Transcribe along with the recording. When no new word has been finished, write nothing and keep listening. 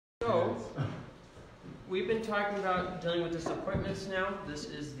We've been talking about dealing with disappointments now. This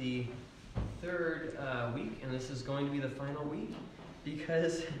is the third week, and this is going to be the final week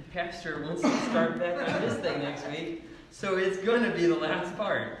because Pastor wants to start back on this thing next week, so it's going to be the last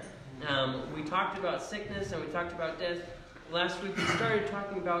part. We talked about sickness and we talked about death. Last week we started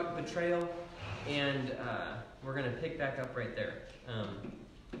talking about betrayal, and we're going to pick back up right there.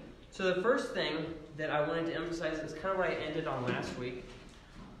 So the first thing that I wanted to emphasize is kind of what I ended on last week.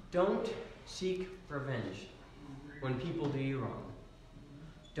 Don't seek revenge when people do you wrong.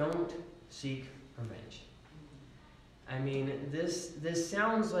 Don't seek revenge. I mean, this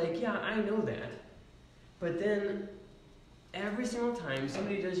sounds like, yeah, I know that. But then every single time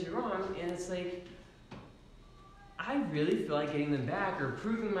somebody does you wrong, and it's like, I really feel like getting them back or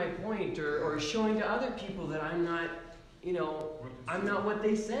proving my point or showing to other people that I'm not, I'm not what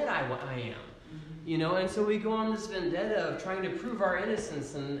they said I am. And so we go on this vendetta of trying to prove our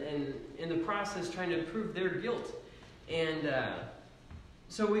innocence and in the process trying to prove their guilt. And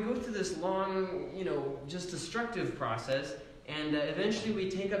so we go through this long, just destructive process, and eventually we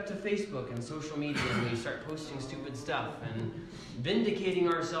take up to Facebook and social media and we start posting stupid stuff and vindicating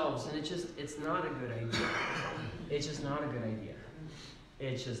ourselves, and it's not a good idea. It's just not a good idea.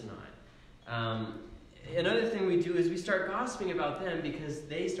 It's just not. Another thing we do is we start gossiping about them because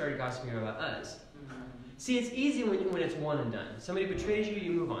they started gossiping about us. See, it's easy when it's one and done. Somebody betrays you,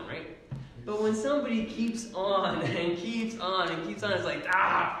 you move on, right? But when somebody keeps on and keeps on and keeps on, it's like,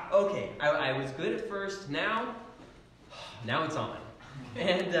 okay, I was good at first, now it's on.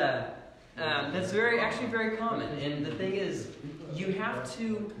 And that's actually very common. And the thing is, you have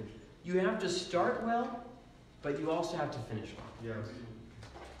to start well, but you also have to finish well. Yes.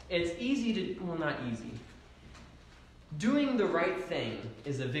 It's easy not easy. Doing the right thing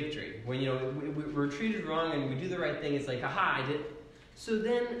is a victory. When we're treated wrong and we do the right thing, it's like, aha, I did. So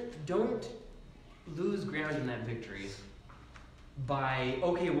then don't lose ground in that victory by,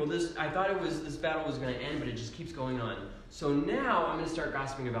 okay, well I thought this battle was going to end, but it just keeps going on. So now I'm going to start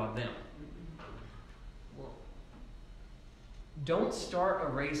gossiping about them. Well, don't start a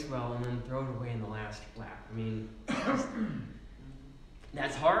race well and then throw it away in the last lap. I mean,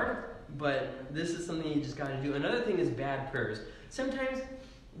 that's hard. But this is something you just got to do. Another thing is bad prayers. Sometimes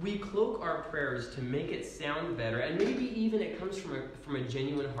we cloak our prayers to make it sound better, and maybe even it comes from a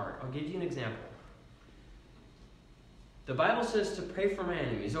genuine heart. I'll give you an example. The Bible says to pray for my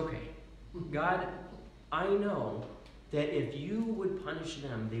enemies. Okay, God, I know that if you would punish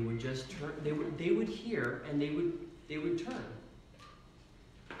them, they would just turn. They would hear and they would turn.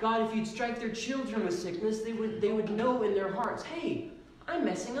 God, if you'd strike their children with sickness, they would know in their hearts, hey, I'm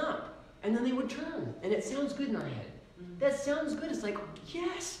messing up. And then they would turn. And it sounds good in our head. That sounds good. It's like,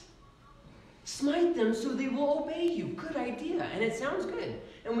 yes. Smite them so they will obey you. Good idea. And it sounds good.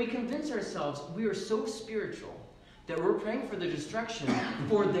 And we convince ourselves we are so spiritual that we're praying for their destruction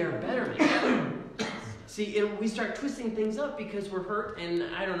for their betterment. See, and we start twisting things up because we're hurt and,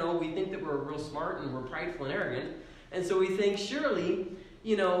 we think that we're real smart and we're prideful and arrogant. And so we think, surely,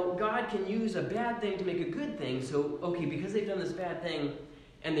 God can use a bad thing to make a good thing. So, okay, because they've done this bad thing,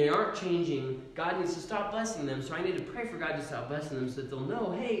 and they aren't changing, God needs to stop blessing them, so I need to pray for God to stop blessing them so that they'll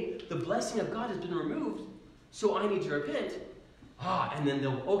know, hey, the blessing of God has been removed, so I need to repent. And then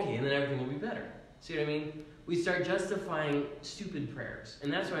and then everything will be better. See what I mean? We start justifying stupid prayers,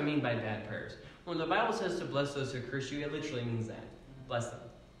 and that's what I mean by bad prayers. When the Bible says to bless those who curse you, it literally means that. Bless them.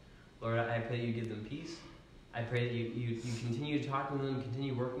 Lord, I pray that you give them peace. I pray that you continue talking to them,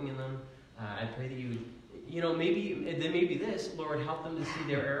 continue working in them. I pray that you... maybe this, Lord, help them to see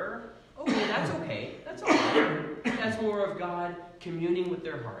their error. Okay, that's okay. That's all right. That's more of God communing with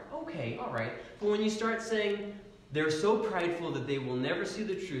their heart. Okay, all right. But when you start saying they're so prideful that they will never see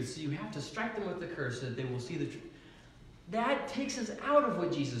the truth, so you have to strike them with the curse so that they will see the truth, that takes us out of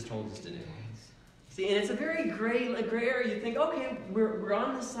what Jesus told us to do. See, and it's a very gray area. You think, okay, we're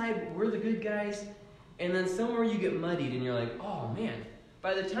on this side, we're the good guys, and then somewhere you get muddied and you're like, oh man.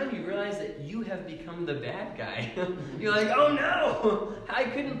 By the time you realize that you have become the bad guy, you're like, oh no, I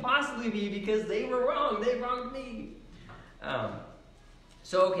couldn't possibly be because they were wrong. They wronged me.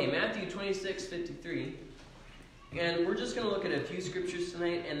 Matthew 26:53. And we're just going to look at a few scriptures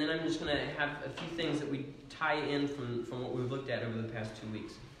tonight, and then I'm just going to have a few things that we tie in from what we've looked at over the past 2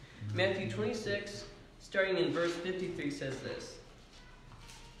 weeks. Matthew 26, starting in verse 53, says this.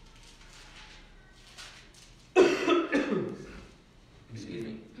 Excuse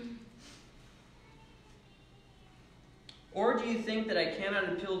me. Or do you think that I cannot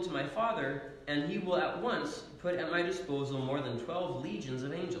appeal to my Father, and he will at once put at my disposal more than 12 legions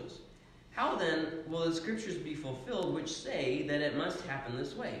of angels? How then will the scriptures be fulfilled which say that it must happen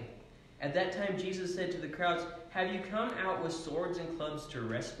this way? At that time Jesus said to the crowds, "Have you come out with swords and clubs to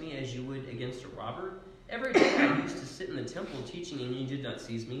arrest me as you would against a robber? Every day I used to sit in the temple teaching, and you did not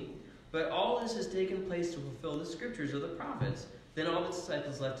seize me. But all this has taken place to fulfill the scriptures of the prophets." Then all the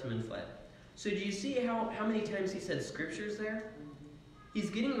disciples left him and fled. So do you see how many times he said scriptures there? He's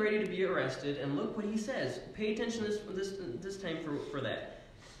getting ready to be arrested, and look what he says. Pay attention this time for that.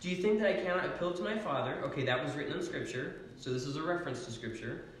 "Do you think that I cannot appeal to my Father?" Okay, that was written in Scripture, so this is a reference to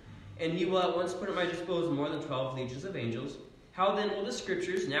Scripture. "And he will at once put at my disposal more than 12 legions of angels. How then will the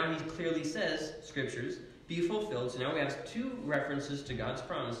Scriptures," now he clearly says Scriptures, "be fulfilled?" So now we have two references to God's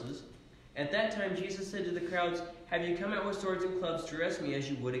promises. At that time Jesus said to the crowds, "Have you come out with swords and clubs to arrest me as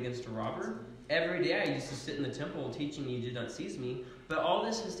you would against a robber? Every day I used to sit in the temple teaching, and you did not seize me. But all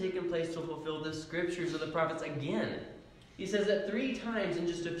this has taken place to fulfill the Scriptures of the prophets." Again, he says that 3 times in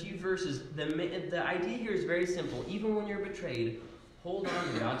just a few verses. The idea here is very simple. Even when you're betrayed, hold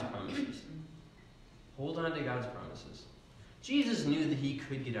on to God's promises. Hold on to God's promises. Jesus knew that he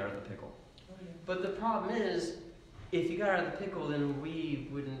could get out of the pickle. But the problem is, if he got out of the pickle, then we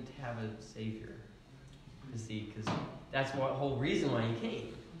wouldn't have a Savior. You see, because that's the whole reason why he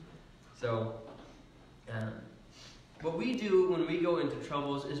came. So, what we do when we go into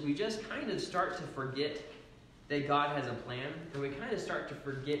troubles is we just kind of start to forget that God has a plan, and we kind of start to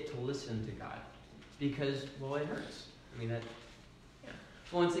forget to listen to God because, well, it hurts. I mean,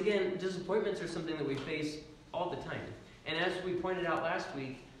 once again, disappointments are something that we face all the time. And as we pointed out last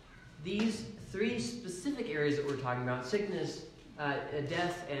week, these 3 specific areas that we're talking about, sickness,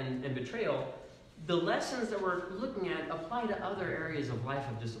 death, and betrayal, the lessons that we're looking at apply to other areas of life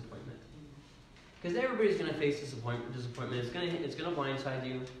of disappointment. Because everybody's going to face disappointment. It's going to blindside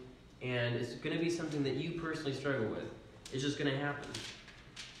you. And it's going to be something that you personally struggle with. It's just going to happen.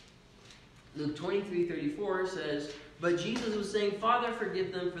 Luke 23:34 says, "But Jesus was saying, 'Father,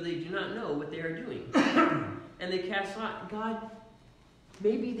 forgive them, for they do not know what they are doing.' And they cast out, God,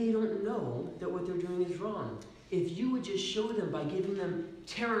 maybe they don't know that what they're doing is wrong. If you would just show them by giving them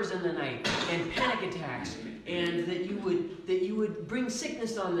terrors in the night and panic attacks, and that you would bring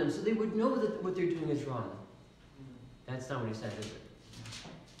sickness on them so they would know that what they're doing is wrong." That's not what he said, is it?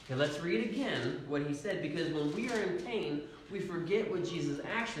 Okay, let's read again what he said, because when we are in pain, we forget what Jesus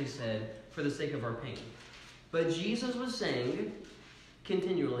actually said for the sake of our pain. But Jesus was saying,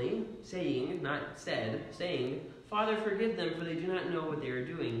 continually, saying, not said, saying, "Father, forgive them, for they do not know what they are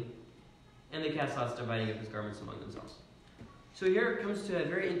doing." And they cast lots, dividing up his garments among themselves. So here it comes to a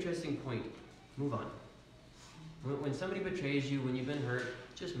very interesting point. Move on. When somebody betrays you, when you've been hurt,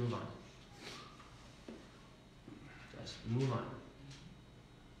 just move on. Just move on.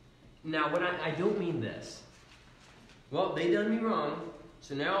 Now, what I don't mean this. Well, they done me wrong,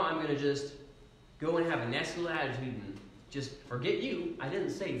 so now I'm going to just go and have a nasty little attitude and just forget you. I didn't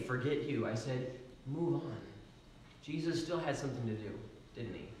say forget you. I said move on. Jesus still had something to do,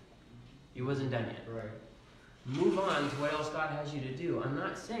 didn't he? He wasn't done yet. Right. Move on to what else God has you to do. I'm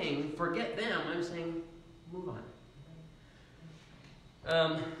not saying forget them. I'm saying move on.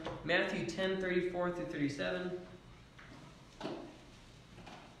 Matthew 10:34-37.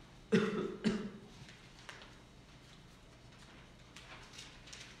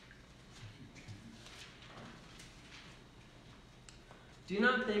 Do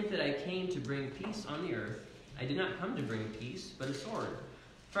not think that I came to bring peace on the earth. I did not come to bring peace, but a sword.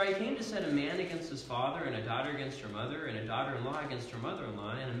 For I came to set a man against his father, and a daughter against her mother, and a daughter-in-law against her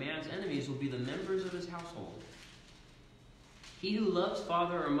mother-in-law, and a man's enemies will be the members of his household. He who loves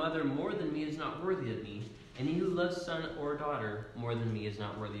father or mother more than me is not worthy of me, and he who loves son or daughter more than me is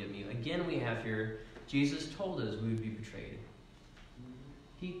not worthy of me. Again, we have here, Jesus told us we would be betrayed.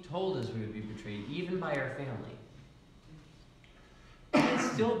 He told us we would be betrayed, even by our family. And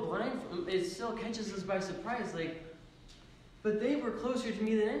it still catches us by surprise, like, but they were closer to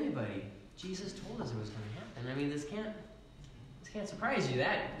me than anybody. Jesus told us it was going to happen. I mean, this can't surprise you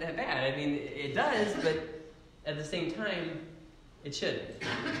that bad. I mean, it does, but at the same time, it shouldn't.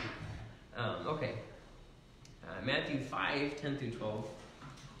 Okay. Matthew 5:10-12.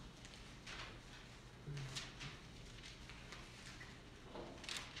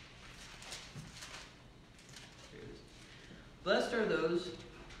 Blessed are those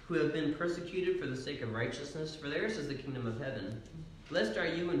who have been persecuted for the sake of righteousness, for theirs is the kingdom of heaven. Blessed are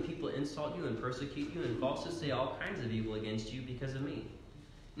you when people insult you and persecute you and falsely say all kinds of evil against you because of me.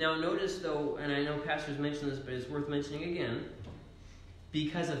 Now notice though, and I know pastors mentioned this, but it's worth mentioning again,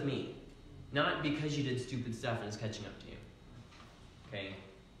 because of me. Not because you did stupid stuff and it's catching up to you. Okay?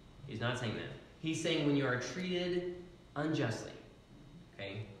 He's not saying that. He's saying when you are treated unjustly.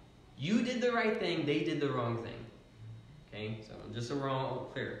 Okay? You did the right thing, they did the wrong thing. Okay? So just so we're all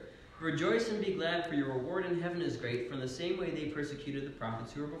clear. Rejoice and be glad, for your reward in heaven is great, for in the same way they persecuted the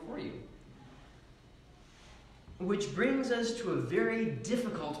prophets who were before you. Which brings us to a very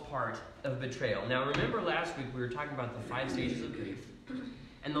difficult part of betrayal. Now remember last week we were talking about the 5 stages of grief.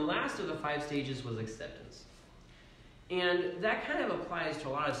 And the last of the 5 stages was acceptance. And that kind of applies to a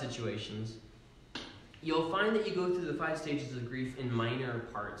lot of situations. You'll find that you go through the 5 stages of grief in minor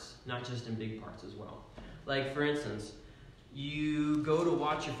parts, not just in big parts as well. Like for instance, you go to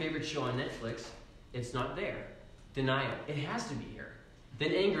watch your favorite show on Netflix, it's not there. Denial, it has to be here.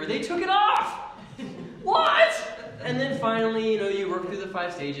 Then anger, they took it off! What? And then finally, you work through the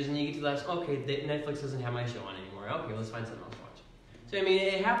 5 stages and you get to the last, okay, Netflix doesn't have my show on anymore. Okay, let's find something else to watch. So,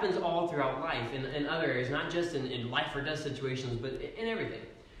 it happens all throughout life in other areas, not just in life or death situations, but in everything.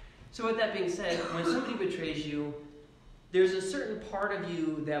 So with that being said, when somebody betrays you, there's a certain part of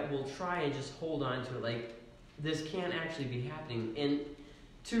you that will try and just hold on to it, like, this can't actually be happening. And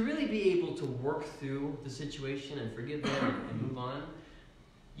to really be able to work through the situation and forgive them and move on,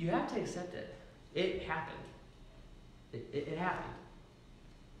 you have to accept it. It happened. It happened.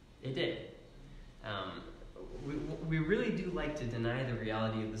 It did. We really do like to deny the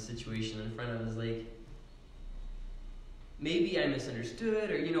reality of the situation in front of us. Like, maybe I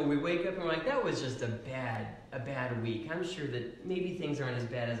misunderstood, or we wake up and we're like, that was just a bad week. I'm sure that maybe things aren't as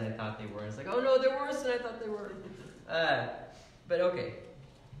bad as I thought they were. And it's like, oh no, they're worse than I thought they were. But okay.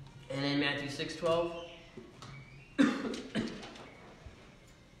 And in Matthew 6:12,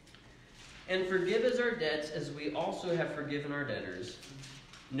 and forgive us our debts as we also have forgiven our debtors.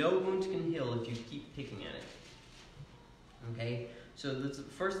 No wound can heal if you keep picking at it. Okay? So that's the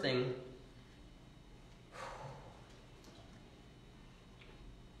first thing.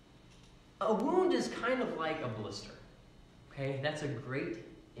 A wound is kind of like a blister. Okay? That's a great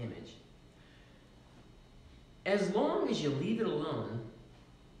image. As long as you leave it alone,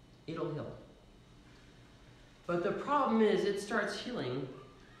 it'll heal. But the problem is it starts healing,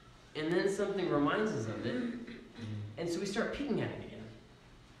 and then something reminds us of it, and so we start picking at it again.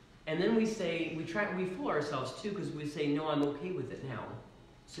 And then we fool ourselves too, because we say, no, I'm okay with it now,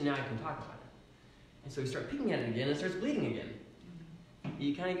 so now I can talk about it. And so we start picking at it again, and it starts bleeding again.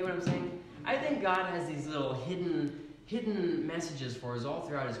 You kind of get what I'm saying? I think God has these little hidden messages for us all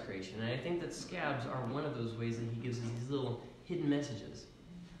throughout His creation, and I think that scabs are one of those ways that He gives us these little hidden messages.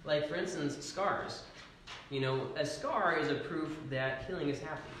 Like, for instance, scars. A scar is a proof that healing is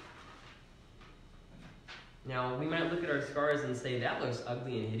happening. Now, we might look at our scars and say, that looks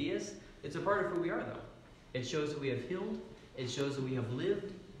ugly and hideous. It's a part of who we are, though. It shows that we have healed, it shows that we have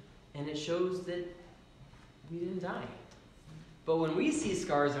lived, and it shows that we didn't die. But when we see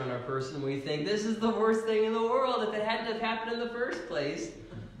scars on our person, we think, this is the worst thing in the world if it hadn't have happened in the first place.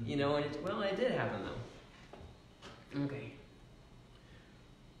 And it did happen, though. Okay.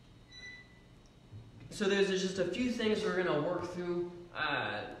 So there's just a few things we're going to work through.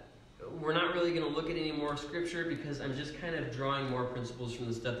 We're not really going to look at any more scripture because I'm just kind of drawing more principles from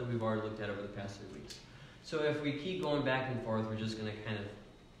the stuff that we've already looked at over the past 3 weeks. So if we keep going back and forth, we're just going to kind of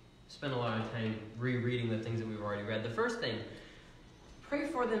spend a lot of time rereading the things that we've already read. The first thing, pray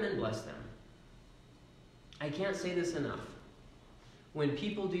for them and bless them. I can't say this enough. When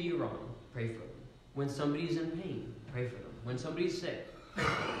people do you wrong, pray for them. When somebody's in pain, pray for them. When somebody's sick, pray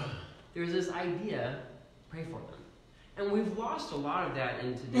for them. There's this idea, pray for them. And we've lost a lot of that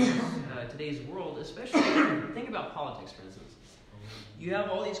in today's world, especially, think about politics, for instance. You have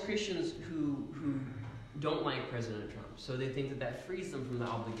all these Christians who don't like President Trump, so they think that frees them from the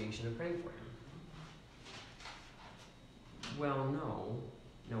obligation of praying for him. Well,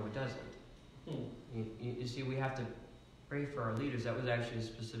 no, it doesn't. You see, we have to pray for our leaders. That was actually a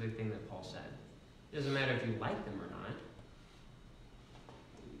specific thing that Paul said. It doesn't matter if you like them or not.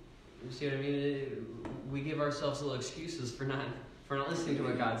 You see what I mean? We give ourselves little excuses for not listening to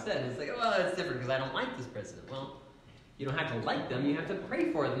what God said. It's like, well, it's different because I don't like this president. Well, you don't have to like them. You have to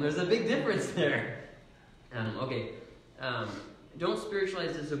pray for them. There's a big difference there. Don't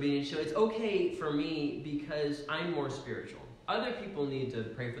spiritualize disobedience. So it's okay for me because I'm more spiritual. Other people need to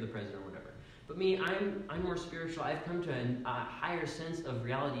pray for the president or whatever. But me, I'm more spiritual. I've come to a higher sense of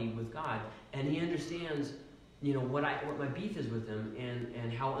reality with God, and He understands, what my beef is with Him,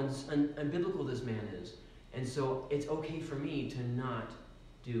 and how unbiblical this man is. And so it's okay for me to not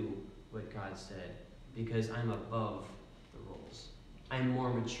do what God said because I'm above the rules. I'm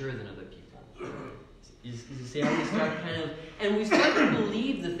more mature than other people. You see how we start and we start to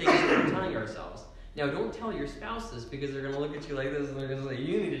believe the things that we're telling ourselves. Now, don't tell your spouse this because they're going to look at you like this and they're going to say,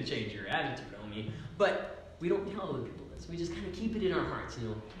 you need to change your attitude on me. But we don't tell other people this. We just kind of keep it in our hearts,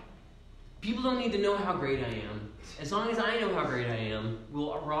 People don't need to know how great I am. As long as I know how great I am,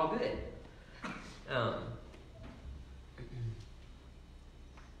 we're all good.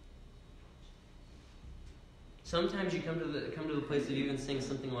 Sometimes you come to the place of even saying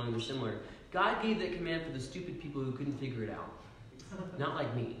something along or similar. God gave that command for the stupid people who couldn't figure it out. Not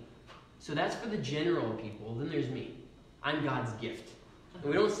like me. So that's for the general people. Then there's me. I'm God's gift. And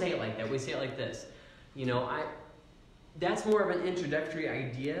we don't say it like that. We say it like this. That's more of an introductory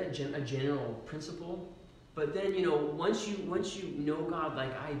idea, a general principle. But then, once you know God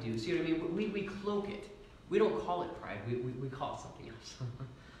like I do, see what I mean? We cloak it. We don't call it pride. We call it something else.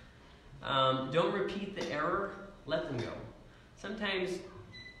 Don't repeat the error. Let them go. Sometimes,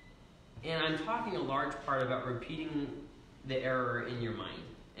 and I'm talking a large part about repeating the error in your mind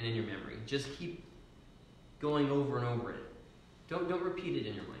and in your memory. Just keep going over and over it. Don't repeat it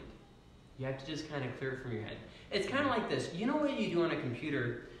in your mind. You have to just kind of clear it from your head. It's kind of like this. You know what you do on a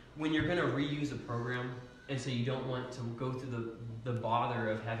computer when you're going to reuse a program, and so you don't want to go through the bother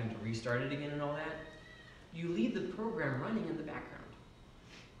of having to restart it again and all that? You leave the program running in the background.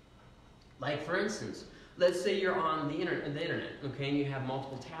 Like, for instance, let's say you're on the internet, okay, and you have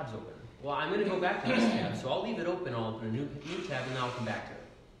multiple tabs open. Well, I'm going to go back to this tab, so I'll leave it open. I'll open a new tab, and then I'll come back to it.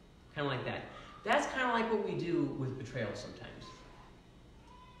 Kind of like that. That's kind of like what we do with betrayal sometimes.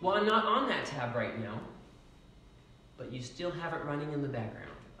 Well, I'm not on that tab right now, but you still have it running in the background.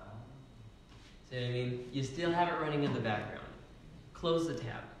 See what I mean? You still have it running in the background. Close the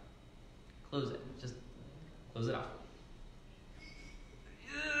tab. Close it. Just close it off.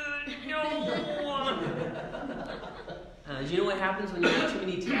 Do you know what happens when you have too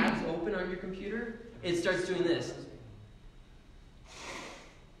many tabs open on your computer? It starts doing this.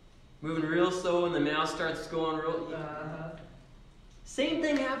 Moving real slow, and the mouse starts going real... Same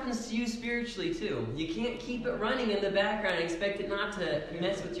thing happens to you spiritually, too. You can't keep it running in the background and expect it not to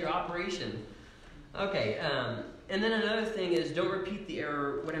mess with your operation. Okay, and then another thing is, don't repeat the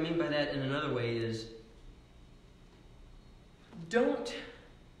error. What I mean by that in another way is, don't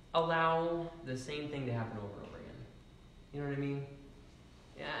allow the same thing to happen over and over again. You know what I mean?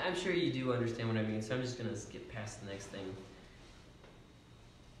 Yeah, I'm sure you do understand what I mean, so I'm just going to skip past the next thing.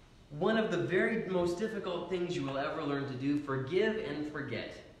 One of the very most difficult things you will ever learn to do, forgive and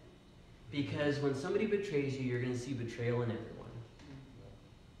forget. Because when somebody betrays you, you're going to see betrayal in everyone.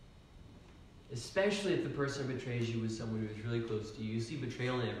 Especially if the person who betrays you is someone who is really close to you. You see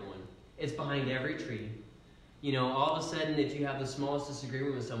betrayal in everyone. It's behind every tree. All of a sudden, if you have the smallest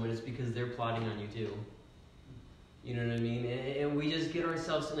disagreement with someone, it's because they're plotting on you too. You know what I mean? And we just get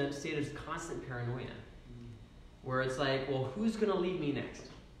ourselves in a state of constant paranoia. Where it's like, well, who's going to leave me next?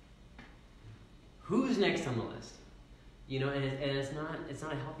 Who's next on the list? And it's not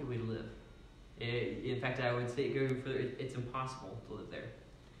a healthy way to live. In fact, I would say going further, it's impossible to live there.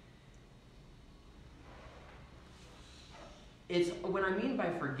 It's what I mean by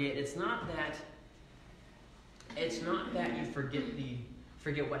forget. It's not that you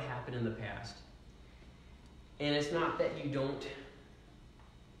forget what happened in the past, and it's not that you don't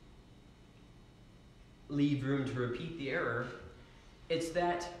leave room to repeat the error. It's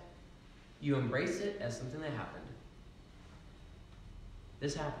that you embrace it as something that happened.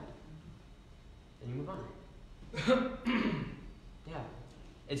 This happened. Then you move on. Yeah.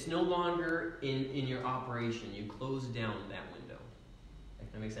 It's no longer in your operation. You close down that window.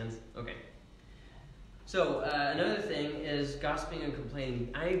 That makes sense? Okay. So, another thing is gossiping and complaining.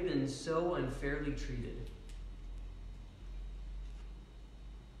 I've been so unfairly treated.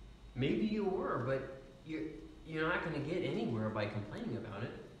 Maybe you were, but you're not going to get anywhere by complaining about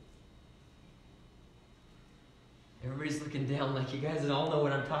it. Everybody's looking down like you guys all know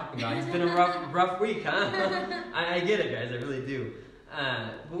what I'm talking about. It's been a rough week, huh? I get it, guys. I really do.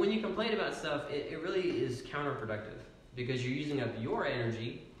 But when you complain about stuff, it really is counterproductive because you're using up your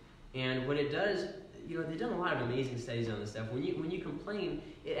energy. And what it does, they've done a lot of amazing studies on this stuff. When you complain,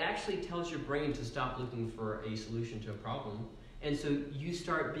 it actually tells your brain to stop looking for a solution to a problem. And so you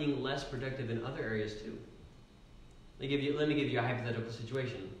start being less productive in other areas too. Let me give you a hypothetical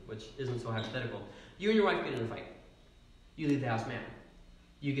situation, which isn't so hypothetical. You and your wife get in a fight. You leave the house mad.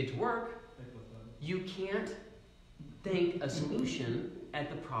 You get to work. You can't think a solution at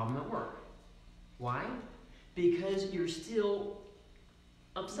the problem at work. Why? Because you're still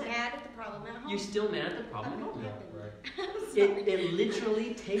upset. Mad at the problem at home. You're still mad at the problem at home. Right. It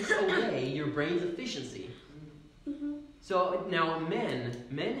literally takes away your brain's efficiency. Mm-hmm. So now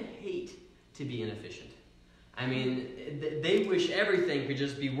men hate to be inefficient. I mean, they wish everything could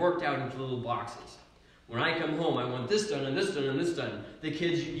just be worked out into little boxes. When I come home, I want this done and this done and this done. The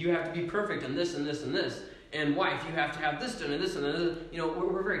kids, you have to be perfect on this and this and this. And wife, you have to have this done and this and this. You know,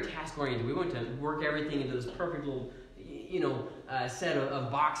 we're very task-oriented. We want to work everything into this perfect little, set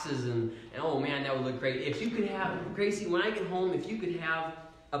of boxes, and oh man, that would look great. If you could have, Gracie, when I get home, if you could have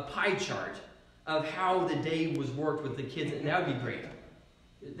a pie chart of how the day was worked with the kids, that would be great.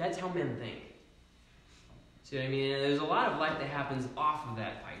 That's how men think. See what I mean? And there's a lot of life that happens off of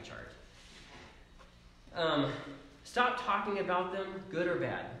that pie chart. Stop talking about them, good or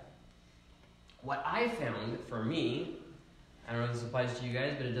bad. What I found for me, I don't know if this applies to you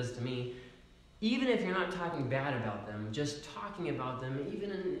guys, but it does to me, even if you're not talking bad about them, just talking about them,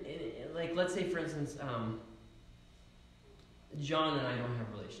 even in like, let's say, for instance, John and I don't have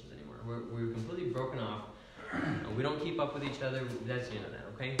relations anymore. We're completely broken off. We don't keep up with each other. That's the end of that,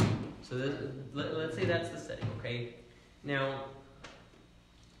 okay? So let's say that's the setting, okay? Now,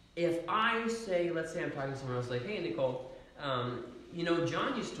 if I say, let's say I'm talking to someone else, like, hey, Nicole,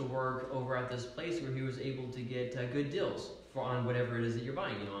 John used to work over at this place where he was able to get good deals on whatever it is that you're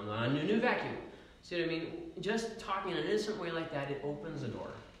buying, on a new vacuum. See what I mean? Just talking in an innocent way like that, it opens the door.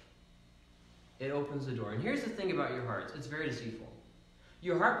 It opens the door. And here's the thing about your hearts. It's very deceitful.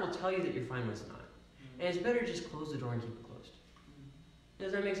 Your heart will tell you that you're fine when it's not. And it's better to just close the door and keep it closed.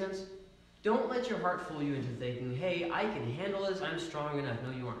 Does that make sense? Don't let your heart fool you into thinking, hey, I can handle this, I'm strong enough.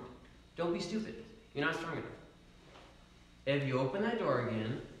 No, you aren't. Don't be stupid. You're not strong enough. If you open that door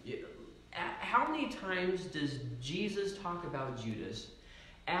again, how many times does Jesus talk about Judas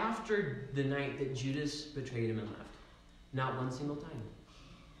after the night that Judas betrayed him and left? Not one single time.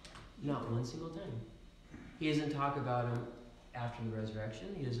 Not one single time. He doesn't talk about him after the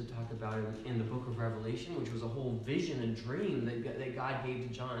resurrection. He doesn't talk about him in the book of Revelation, which was a whole vision and dream that God gave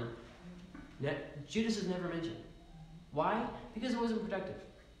to John. Judas is never mentioned. Why? Because it wasn't productive.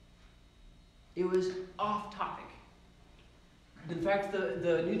 It was off topic. In fact,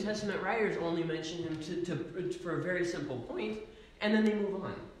 the New Testament writers only mention him for a very simple point, and then they move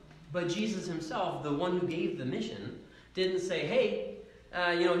on. But Jesus himself, the one who gave the mission, didn't say, hey,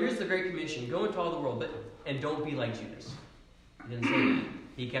 here's the Great Commission, go into all the world, and don't be like Judas. He didn't say that.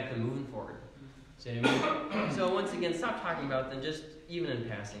 He kept them moving forward. See what I mean? So once again, stop talking about them, just even in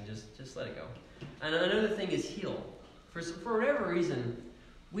passing, just let it go. And another thing is heal. For whatever reason,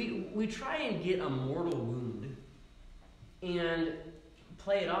 we try and get a mortal wound and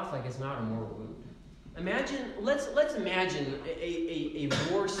play it off like it's not a mortal wound. Let's imagine a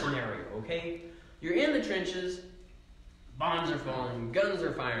war scenario, okay? You're in the trenches, bombs are falling, guns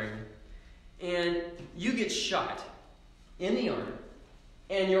are firing, and you get shot in the arm,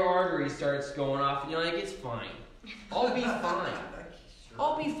 and your artery starts going off, and you're like, it's fine. I'll be fine.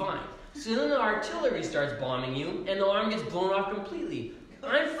 I'll be fine. So then the artillery starts bombing you, and the arm gets blown off completely.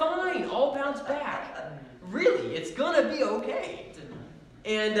 I'm fine. I'll bounce back. Really, it's gonna be okay.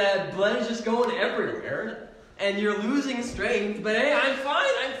 And blood is just going everywhere, and you're losing strength, but hey, I'm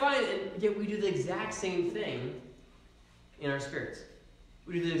fine. And yet we do the exact same thing in our spirits.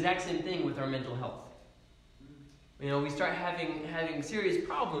 We do the exact same thing with our mental health. We start having serious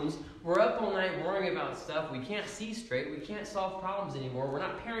problems. We're up all night worrying about stuff. We can't see straight. We can't solve problems anymore. We're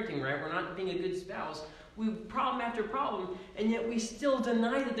not parenting right. We're not being a good spouse. We problem after problem, and yet we still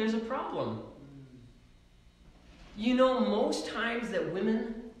deny that there's a problem. Most times that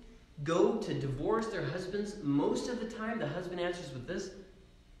women go to divorce their husbands, most of the time the husband answers with this,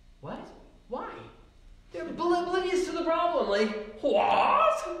 what? Why? They're oblivious to the problem. Like,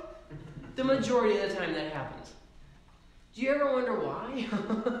 what? The majority of the time that happens. Do you ever wonder why?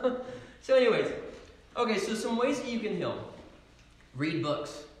 So anyways, okay, so some ways that you can heal. Read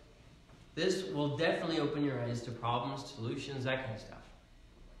books. This will definitely open your eyes to problems, solutions, that kind of stuff.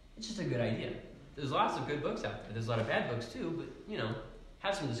 It's just a good idea. There's lots of good books out there. There's a lot of bad books too, but,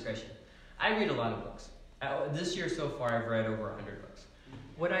 have some discretion. I read a lot of books. This year so far, I've read over 100 books.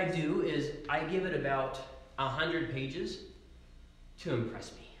 What I do is I give it about 100 pages to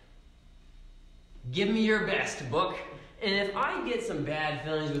impress me. Give me your best book. And if I get some bad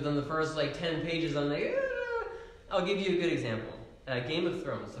feelings within the first 10 pages, I'm like, I'll give you a good example. Game of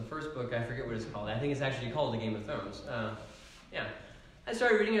Thrones, the first book, I forget what it's called. I think it's actually called The Game of Thrones. I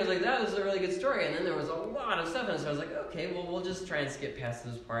started reading it, I was like, that was a really good story. And then there was a lot of stuff in it, so I was like, okay, well, we'll just try and skip past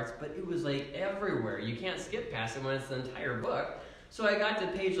those parts. But it was everywhere. You can't skip past it when it's the entire book. So I got to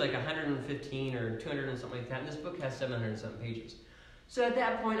page 115 or 200 and something like that, and this book has 700 and something pages. So at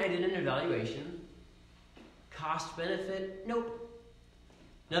that point, I did an evaluation. Cost benefit? Nope.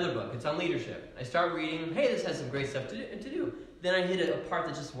 Another book, it's on leadership. I start reading, hey, this has some great stuff to do. Then I hit a part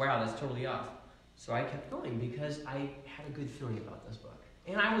that's just, wow, that's totally off. So I kept going because I had a good feeling about this book.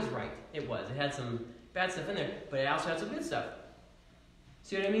 And I was right. It was. It had some bad stuff in there, but it also had some good stuff.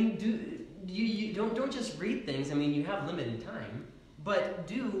 See what I mean? you don't just read things. I mean, you have limited time, but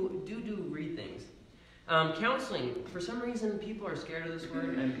do read things. Counseling. For some reason, people are scared of this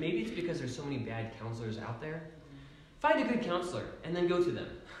word, and maybe it's because there's so many bad counselors out there. Find a good counselor and then go to them.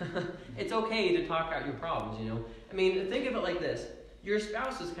 It's okay to talk out your problems, you know. I mean, think of it like this. Your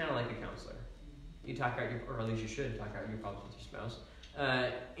spouse is kind of like a counselor. You talk out or at least you should talk out your problems with your spouse.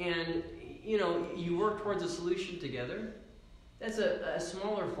 And, you know, you work towards a solution together. That's a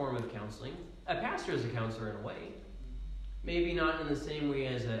smaller form of counseling. A pastor is a counselor in a way. Maybe not in the same way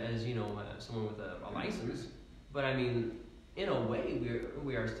as someone with a license. But, I mean, in a way,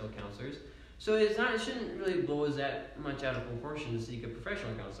 we are still counselors. So it shouldn't really blow us that much out of proportion to seek a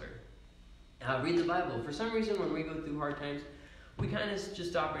professional counselor. Read the Bible. For some reason, when we go through hard times, we kind of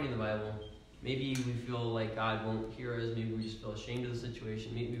just stop reading the Bible. Maybe we feel like God won't hear us. Maybe we just feel ashamed of the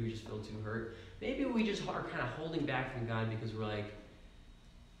situation. Maybe we just feel too hurt. Maybe we just are kind of holding back from God because we're like,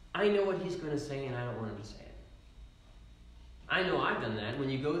 I know what He's going to say and I don't want Him to say it. I know I've done that. When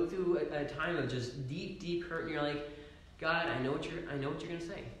you go through a time of just deep hurt and you're like, God, I know what you're going to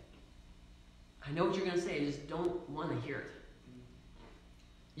say. I know what you're going to say. I just don't want to hear it.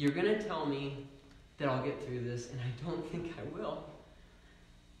 You're going to tell me that I'll get through this, and I don't think I will.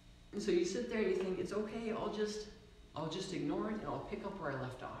 And so you sit there and you think, it's okay, I'll just ignore it, and I'll pick up where I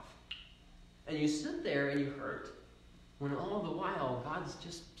left off. And you sit there and you hurt, when all the while, God's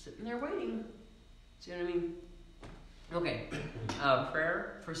just sitting there waiting. See what I mean? Okay,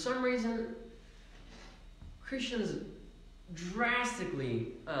 prayer. For some reason, Christians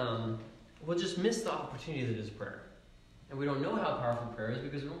drastically will just miss the opportunity that is prayer. And we don't know how powerful prayer is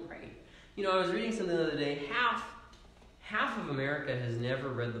because we don't pray. You know, I was reading something the other day. Half of America has never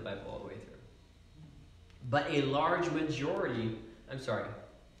read the Bible all the way through. But a large majority, I'm sorry,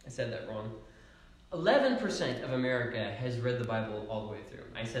 I said that wrong. 11% of America has read the Bible all the way through.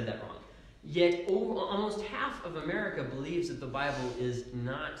 I said that wrong. Yet almost half of America believes that the Bible is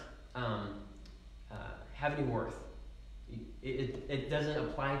not have any worth. It doesn't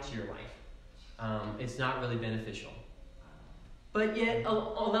apply to your life. It's not really beneficial. But yet,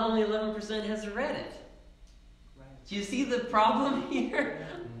 only 11% has read it. Do you see the problem here?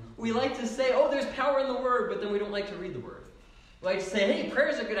 We like to say, oh, there's power in the Word, but then we don't like to read the Word. We like to say, hey, prayer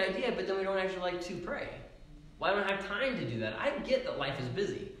is a good idea, but then we don't actually like to pray. Well, I don't have time to do that. I get that life is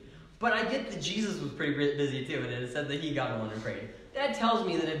busy. But I get that Jesus was pretty busy too, and it said that He got alone and prayed. That tells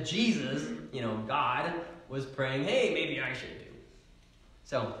me that if Jesus, God, was praying, hey, maybe I should do.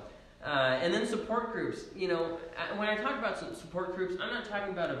 So, and then support groups. When I talk about support groups, I'm not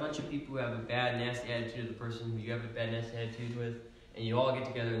talking about a bunch of people who have a bad, nasty attitude of the person who you have a bad, nasty attitude with, and you all get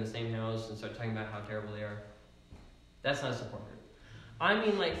together in the same house and start talking about how terrible they are. That's not a support group. I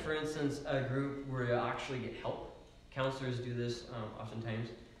mean, like, for instance, a group where you actually get help. Counselors do this oftentimes.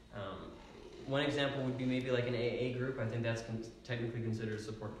 One example would be maybe like an AA group. I think that's technically considered a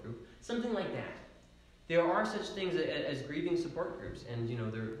support group. Something like that. There are such things as grieving support groups, and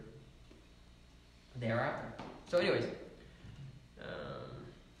they are out there. So anyways,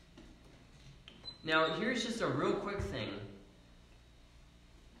 now here's just a real quick thing.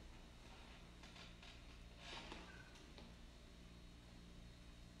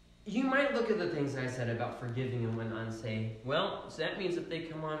 You might look at the things that I said about forgiving and whatnot and say, well, so that means if they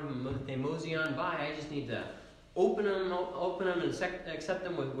come on, if they mosey on by, I just need to open them and accept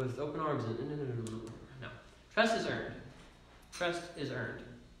them with open arms. No. Trust is earned. Trust is earned.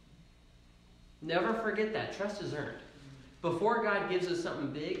 Never forget that. Trust is earned. Before God gives us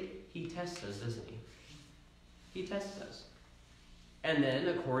something big, He tests us, doesn't He? He tests us. And then,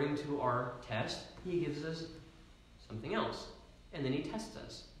 according to our test, He gives us something else. And then He tests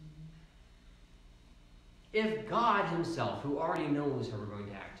us. If God Himself, who already knows how we're going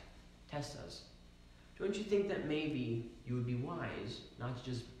to act, tests us, don't you think that maybe you would be wise not to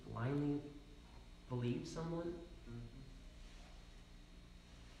just blindly believe someone?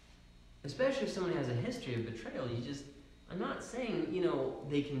 Especially if someone has a history of betrayal, I'm not saying,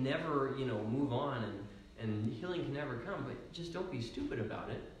 they can never, move on and healing can never come, but just don't be stupid about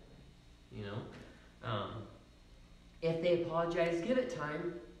it, If they apologize, give it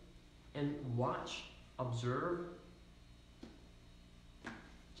time and watch, observe,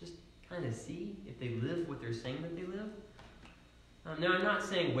 just kind of see if they live what they're saying that they live. Now, I'm not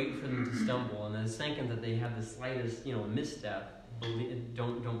saying wait for them to stumble, and the second that they have the slightest, misstep,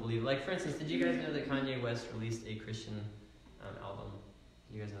 don't believe it. Like, for instance, did you guys know that Kanye West released a Christian album?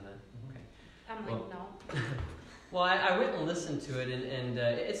 Do you guys know that? Okay. I'm like, no. Well, I went and listened to it, and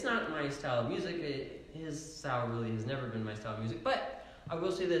it's not my style of music. His style really has never been my style of music, but I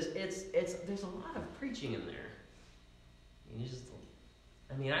will say this: there's a lot of preaching in there.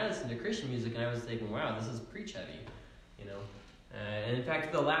 I mean, I listened to Christian music and I was thinking, wow, this is preach heavy, you know. And in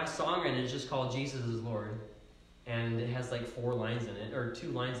fact, the last song in it is just called Jesus is Lord. And it has like 4 lines in it, or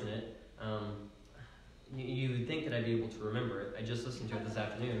 2 lines in it. You would think that I'd be able to remember it. I just listened to it this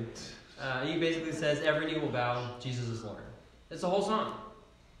afternoon. He basically says, every knee will bow, Jesus is Lord. It's the whole song.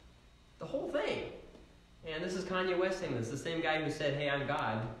 The whole thing. And this is Kanye West saying this. The same guy who said, hey, I'm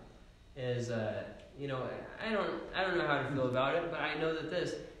God, is, you know, I don't know how to feel about it, but I know that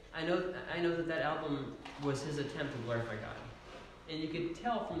that album was his attempt to glorify God. And you could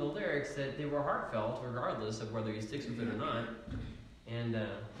tell from the lyrics that they were heartfelt, regardless of whether he sticks with it or not. And,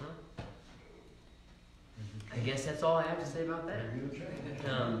 I guess that's all I have to say about that.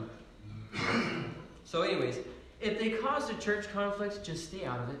 So anyways, if they cause a church conflict, just stay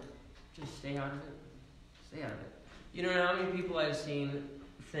out of it. Just stay out of it. Stay out of it. You don't know how many people I've seen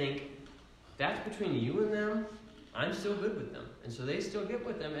think, that's between you and them, I'm still good with them. And so they still get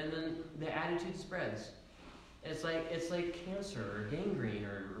with them, and then the attitude spreads. It's like cancer or gangrene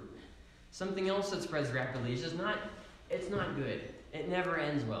or something else that spreads rapidly. It's not good. It never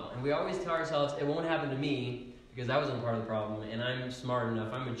ends well. And we always tell ourselves, it won't happen to me because I wasn't part of the problem and I'm smart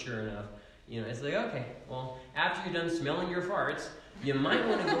enough, I'm mature enough. You know, it's like, okay, well, after you're done smelling your farts, you might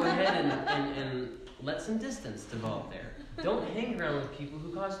want to go ahead and let some distance develop there. Don't hang around with people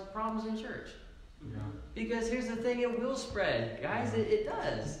who cause problems in church. Yeah. Because here's the thing, it will spread. Guys, it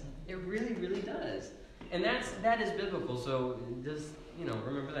does. It really, really does. And that is biblical, so just, you know,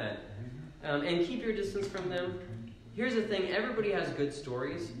 remember that. And keep your distance from them. Here's the thing, everybody has good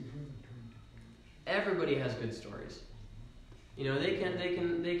stories. Everybody has good stories. You know, they can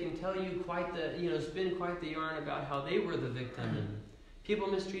tell you spin quite the yarn about how they were the victim and people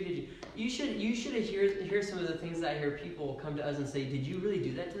mistreated you. You should hear some of the things that I hear people come to us and say, did you really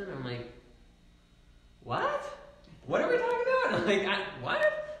do that to them? I'm like, what? What are we talking about? I'm like, what?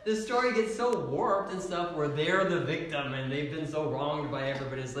 The story gets so warped and stuff where they're the victim and they've been so wronged by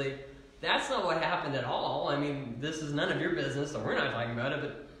everybody. It's like, that's not what happened at all. I mean, this is none of your business, so we're not talking about it,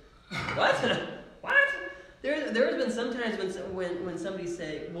 but what? What? There has been some times when somebody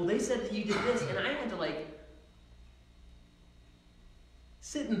say, well, they said that you did this, and I had to like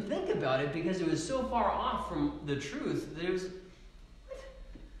sit and think about it because it was so far off from the truth that it was, what?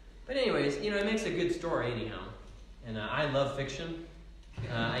 But anyways, you know, it makes a good story anyhow. And I love fiction.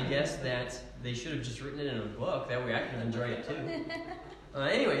 I guess that they should have just written it in a book. That way I can enjoy it too.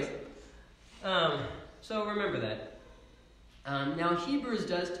 Anyways, so remember that. Now Hebrews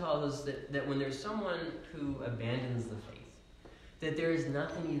does tell us that when there's someone who abandons the faith, that there is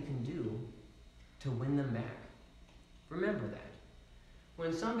nothing you can do to win them back. Remember that.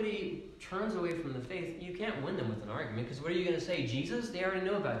 When somebody turns away from the faith, you can't win them with an argument, because what are you going to say? Jesus? They already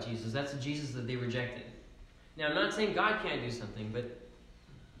know about Jesus. That's the Jesus that they rejected. Now, I'm not saying God can't do something, but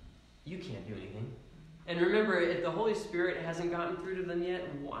you can't do anything. And remember, if the Holy Spirit hasn't gotten through to them yet,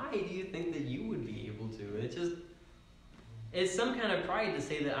 why do you think that you would be able to? It's some kind of pride to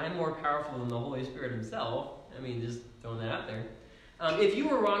say that I'm more powerful than the Holy Spirit himself. I mean, just throwing that out there. If you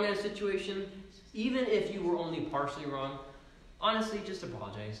were wrong in a situation, even if you were only partially wrong, honestly, just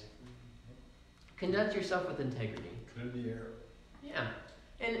apologize. Conduct yourself with integrity. Clear the air. Yeah.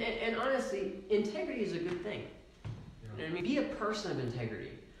 And honestly, integrity is a good thing. You know what I mean? Be a person of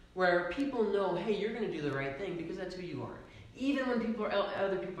integrity, where people know, hey, you're going to do the right thing because that's who you are. Even when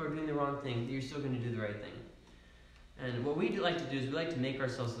other people are doing the wrong thing, you're still going to do the right thing. And what we like to do is we like to make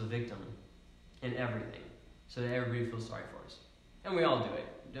ourselves the victim in everything, so that everybody feels sorry for us. And we all do it.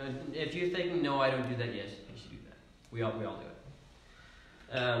 If you're thinking, no, I don't do that, yes, you should do that. We all do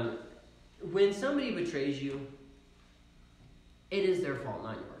it. When somebody betrays you, it is their fault,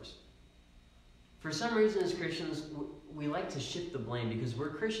 not yours. For some reason, as Christians, we like to shift the blame because we're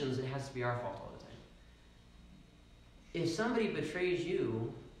Christians. It has to be our fault all the time. If somebody betrays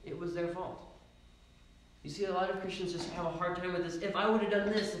you, it was their fault. You see, a lot of Christians just have a hard time with this. If I would have done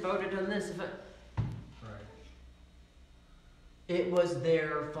this, if I would have done this, Right. It was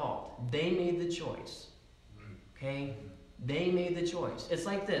their fault. They made the choice. Okay? They made the choice. It's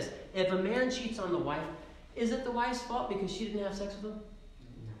like this. If a man cheats on the wife, is it the wife's fault because she didn't have sex with him?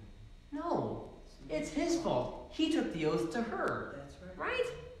 No. It's his fault. He took the oath to her. That's right. Right?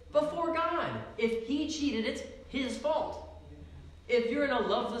 Before God. If he cheated, it's his fault. If you're in a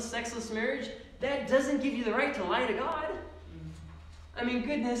loveless, sexless marriage, that doesn't give you the right to lie to God. I mean,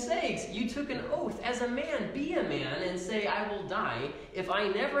 goodness sakes, you took an oath as a man. Be a man and say, I will die. If I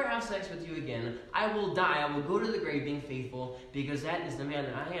never have sex with you again, I will die. I will go to the grave being faithful because that is the man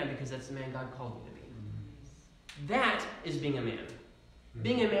that I am, because that's the man God called me to be. That is being a man.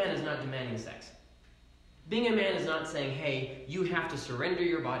 Being a man is not demanding sex. Being a man is not saying, hey, you have to surrender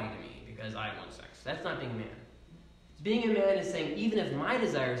your body to me because I want sex. That's not being a man. Being a man is saying, even if my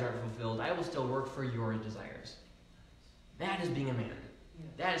desires aren't fulfilled, I will still work for your desires. That is being a man.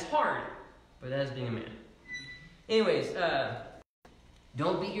 That is hard, but that is being a man. Anyways,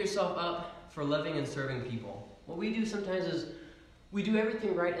 don't beat yourself up for loving and serving people. What we do sometimes is we do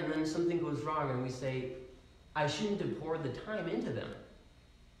everything right and then something goes wrong and we say, I shouldn't have poured the time into them.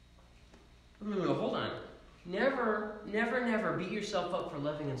 Hold on. Never, never, never beat yourself up for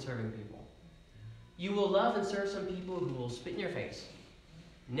loving and serving people. You will love and serve some people who will spit in your face.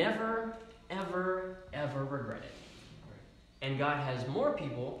 Never, ever, ever regret it. And God has more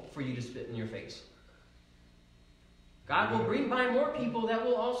people for you to spit in your face. God will bring by more people that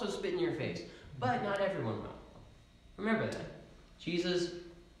will also spit in your face. But not everyone will. Remember that. Jesus,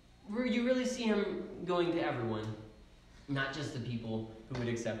 you really see him going to everyone, not just the people who would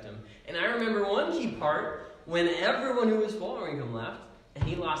accept him. And I remember one key part when everyone who was following him left, and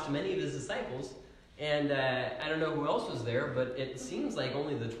he lost many of his disciples. And I don't know who else was there, but it seems like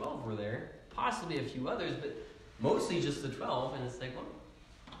only the 12 were there. Possibly a few others, but mostly just the 12. And it's like, well,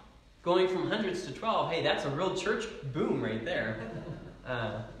 going from hundreds to 12, hey, that's a real church boom right there.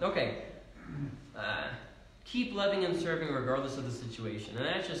 Okay. Keep loving and serving regardless of the situation. And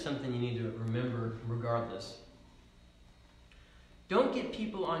that's just something you need to remember regardless. Don't get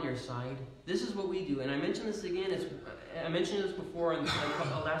people on your side. This is what we do. And I mentioned this again. I mentioned this before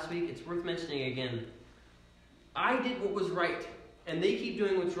last week. It's worth mentioning again. I did what was right, and they keep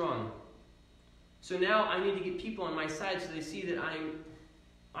doing what's wrong. So now I need to get people on my side so they see that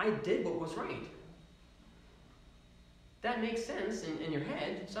I did what was right. That makes sense in your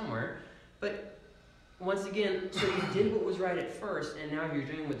head somewhere. But once again, so you did what was right at first, and now you're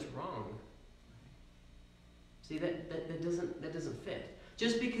doing what's wrong. See, that doesn't fit.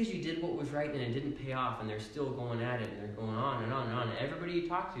 Just because you did what was right and it didn't pay off and they're still going at it and they're going on and on and on, and everybody you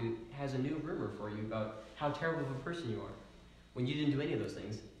talk to has a new rumor for you about how terrible of a person you are when you didn't do any of those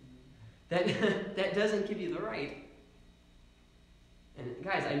things. That doesn't give you the right. And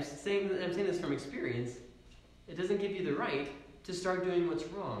guys, I'm saying this from experience. It doesn't give you the right to start doing what's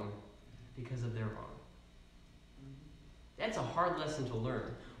wrong because of their wrong. That's a hard lesson to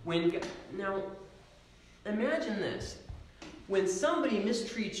learn. Now, imagine this. When somebody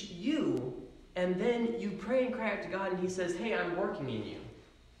mistreats you, and then you pray and cry out to God, and he says, hey, I'm working in you.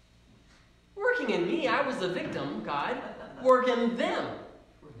 Working in me? I was the victim, God. Work in them.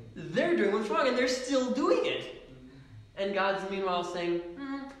 They're doing what's wrong, and they're still doing it. And God's meanwhile saying,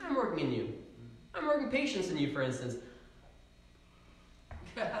 I'm working in you. I'm working patience in you, for instance.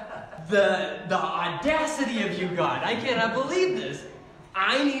 The audacity of you, God. I cannot believe this.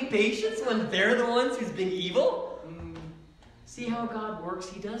 I need patience when they're the ones who's being evil? See how God works?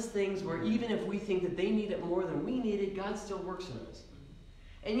 He does things where even if we think that they need it more than we need it, God still works in us.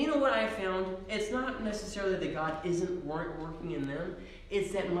 And you know what I found? It's not necessarily that God isn't working in them.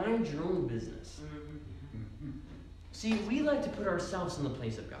 It's that mind your own business. See, we like to put ourselves in the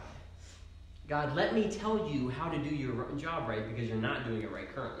place of God. God, let me tell you how to do your job right because you're not doing it right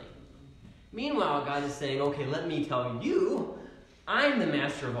currently. Meanwhile, God is saying, okay, let me tell you, I'm the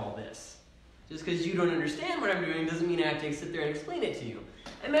master of all this. Just because you don't understand what I'm doing doesn't mean I have to sit there and explain it to you.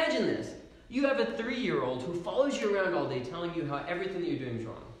 Imagine this. You have a 3-year-old who follows you around all day telling you how everything that you're doing is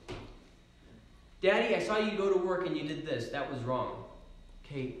wrong. Daddy, I saw you go to work and you did this. That was wrong.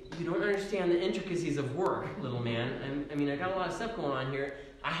 Okay, you don't understand the intricacies of work, little man. I mean, I got a lot of stuff going on here.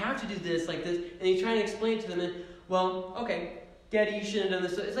 I have to do this like this. And you try to explain it to them and, well, okay, Daddy, you shouldn't have done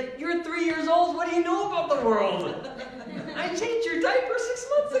this. It's like, you're 3 years old. What do you know about the world? I changed your diaper 6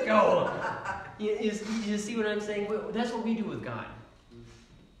 months ago. You see what I'm saying? That's what we do with God.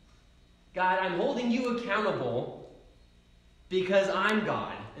 God, I'm holding you accountable because I'm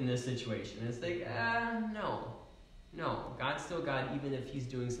God in this situation. And it's like, no. God's still God even if he's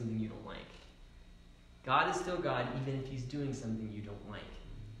doing something you don't like. God is still God even if he's doing something you don't like.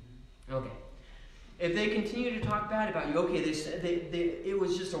 Okay. If they continue to talk bad about you, okay, it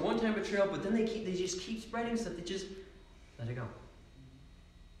was just a one-time betrayal, but then they just keep spreading stuff. They just let it go.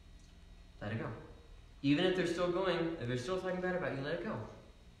 Let it go. Even if they're still going, if they're still talking bad about you, let it go.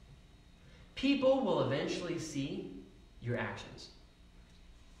 People will eventually see your actions.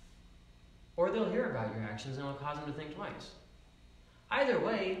 Or they'll hear about your actions and it'll cause them to think twice. Either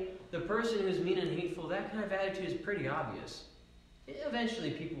way, the person who's mean and hateful, that kind of attitude is pretty obvious.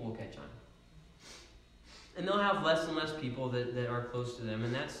 Eventually people will catch on. And they'll have less and less people that are close to them,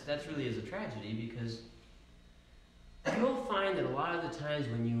 and that's really is a tragedy because you'll find that a lot of the times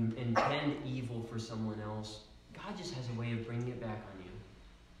when you intend evil for someone else, God just has a way of bringing it back on you.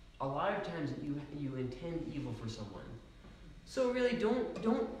 A lot of of times you intend evil for someone. So really,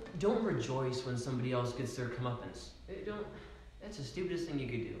 don't rejoice when somebody else gets their comeuppance. That's the stupidest thing you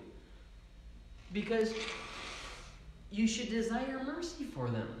could do. Because you should desire mercy for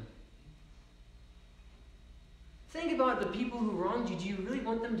them. Think about the people who wronged you. Do you really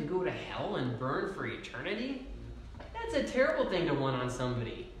want them to go to hell and burn for eternity? That's a terrible thing to want on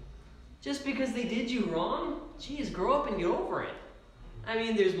somebody. Just because they did you wrong? Geez, grow up and get over it. I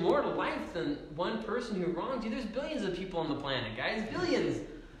mean, there's more to life than one person who wronged you. There's billions of people on the planet, guys. Billions.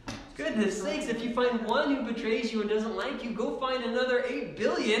 Goodness sakes, if you find one who betrays you and doesn't like you, go find another 8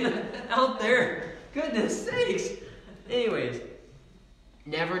 billion out there. Goodness sakes. Anyways,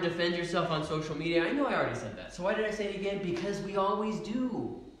 never defend yourself on social media. I know I already said that. So why did I say it again? Because we always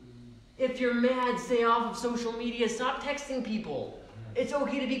do. If you're mad, stay off of social media. Stop texting people. It's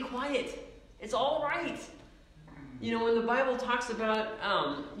okay to be quiet. It's all right. You know, when the Bible talks about,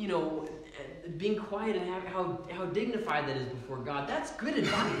 being quiet and how dignified that is before God, that's good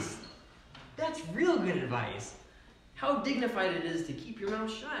advice. That's real good advice. How dignified it is to keep your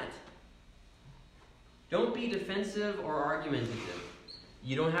mouth shut. Don't be defensive or argumentative.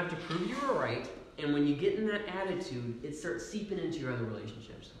 You don't have to prove you were right, and when you get in that attitude, it starts seeping into your other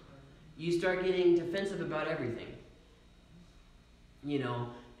relationships. You start getting defensive about everything. You know,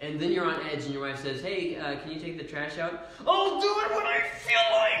 and then you're on edge and your wife says, hey, can you take the trash out? I'll do it when I feel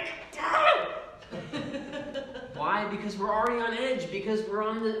like. Why? Because we're already on edge, because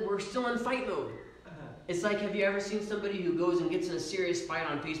we're still in fight mode. It's like, have you ever seen somebody who goes and gets in a serious fight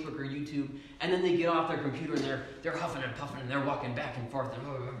on Facebook or YouTube, and then they get off their computer and they're huffing and puffing and they're walking back and forth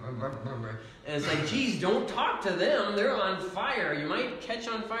and it's like, geez, don't talk to them. They're on fire. You might catch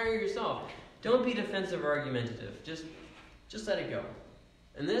on fire yourself. Don't be defensive or argumentative. Just let it go.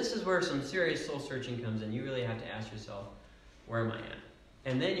 And this is where some serious soul searching comes in. You really have to ask yourself, where am I at?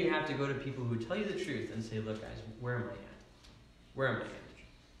 And then you have to go to people who tell you the truth and say, look guys, where am I at? Where am I at?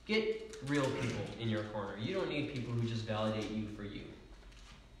 Get real people in your corner. You don't need people who just validate you for you.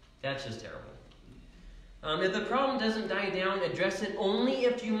 That's just terrible. If the problem doesn't die down, address it only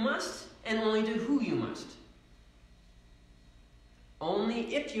if you must and only to who you must.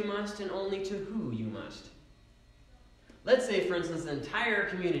 Only if you must and only to who you must. Let's say, for instance, the entire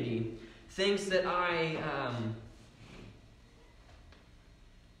community thinks that I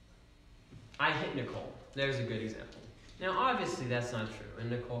hit Nicole. There's a good example. Now, obviously, that's not true,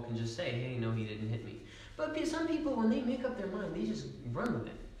 and Nicole can just say, hey, no, he didn't hit me. But some people, when they make up their mind, they just run with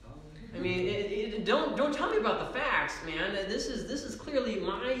it. I mean, don't tell me about the facts, man. This is clearly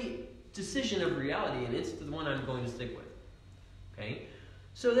my decision of reality, and it's the one I'm going to stick with. Okay?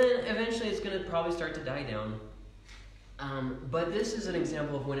 So then, eventually, it's going to probably start to die down. But this is an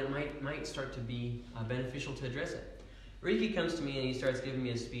example of when it might start to be beneficial to address it. Ricky comes to me and he starts giving me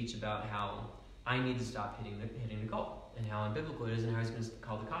a speech about how I need to stop hitting Nicole, and how unbiblical it is, and how he's going to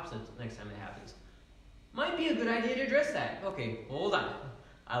call the cops next time it happens. Might be a good idea to address that. Okay, hold on.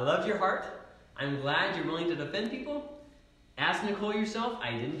 I love your heart. I'm glad you're willing to defend people. Ask Nicole yourself.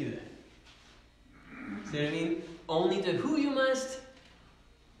 I didn't do that. See what I mean? Only to who you must.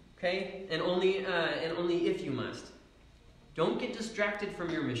 Okay, and only if you must. Don't get distracted from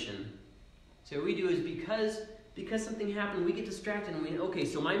your mission. So what we do is because something happened, we get distracted and okay,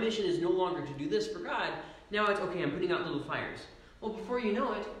 so my mission is no longer to do this for God. Now it's, okay, I'm putting out little fires. Well, before you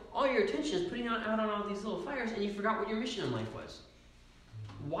know it, all your attention is putting out on all these little fires, and you forgot what your mission in life was.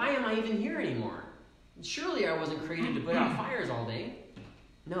 Why am I even here anymore? Surely I wasn't created to put out fires all day.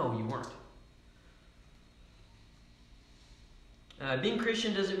 No, you weren't. Being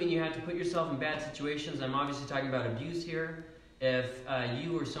Christian doesn't mean you have to put yourself in bad situations. I'm obviously talking about abuse here. If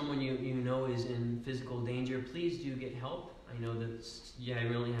you or someone you know is in physical danger, please do get help. I know that, I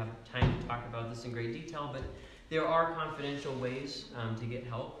really have time to talk about this in great detail, but there are confidential ways to get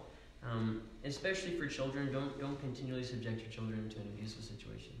help, especially for children. Don't continually subject your children to an abusive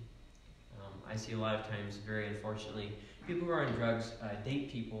situation. I see a lot of times, very unfortunately, people who are on drugs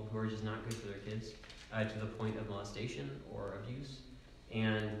date people who are just not good for their kids to the point of molestation or abuse,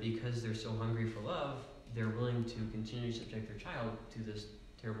 and because they're so hungry for love, they're willing to continually subject their child to this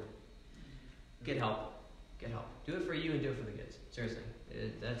terrible. Get help. Get help. Do it for you and do it for the kids. Seriously.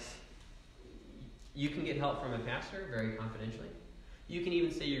 You can get help from a pastor very confidentially. You can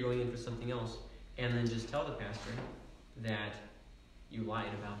even say you're going in for something else and then just tell the pastor that you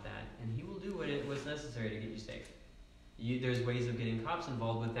lied about that, and he will do what's necessary to get you safe. There's ways of getting cops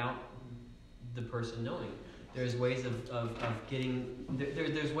involved without the person knowing. There's ways of getting...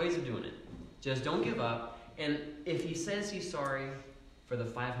 There's ways of doing it. Just don't give up. And if he says he's sorry for the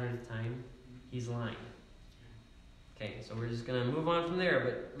 500th time, he's lying. Okay, so we're just gonna move on from there,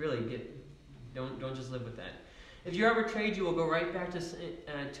 but really don't just live with that. If you are betrayed, you will go right back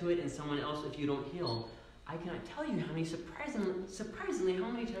to it in someone else if you don't heal. I cannot tell you how many surprisingly how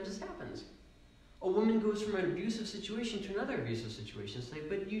many times this happens. A woman goes from an abusive situation to another abusive situation. It's like,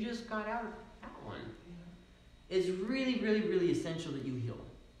 but you just got out of that one. Yeah. It's really, really, really essential that you heal.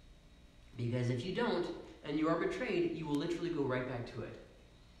 Because if you don't, and you are betrayed, you will literally go right back to it.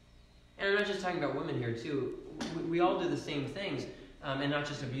 And I'm not just talking about women here, too. We all do the same things, and not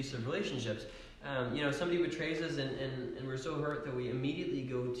just abusive relationships. Somebody betrays us, and we're so hurt that we immediately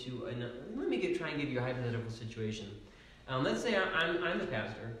go to another. Let me try and give you a hypothetical situation. Let's say I'm the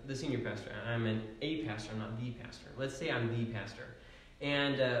pastor, the senior pastor. I'm a pastor, I'm not the pastor. Let's say I'm the pastor.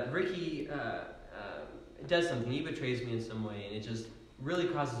 And Ricky does something. He betrays me in some way, and it just really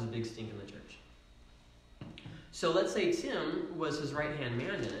causes a big stink in the church. So let's say Tim was his right-hand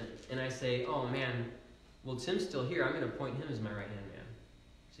man in it, and I say, oh man, well Tim's still here, I'm going to appoint him as my right-hand man.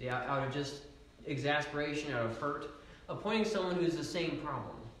 See, out of just exasperation, out of hurt, appointing someone who's the same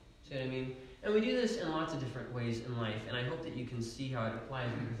problem. See what I mean? And we do this in lots of different ways in life, and I hope that you can see how it applies,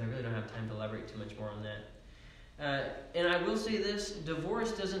 because I really don't have time to elaborate too much more on that. And I will say this,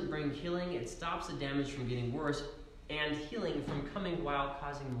 divorce doesn't bring healing, it stops the damage from getting worse, and healing from coming while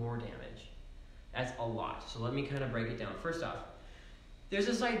causing more damage. That's a lot, so let me kind of break it down. First off, there's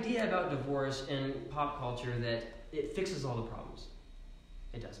this idea about divorce in pop culture that it fixes all the problems.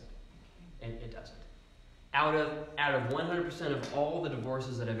 It doesn't. It doesn't. Out of 100% of all the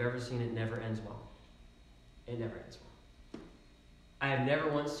divorces that I've ever seen, it never ends well. It never ends well. I have never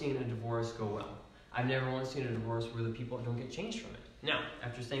once seen a divorce go well. I've never once seen a divorce where the people don't get changed from it. Now,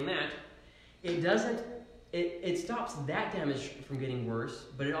 after saying that, it stops that damage from getting worse,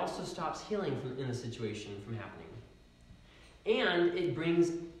 but it also stops healing in the situation from happening. And it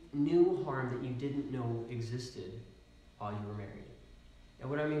brings new harm that you didn't know existed while you were married. And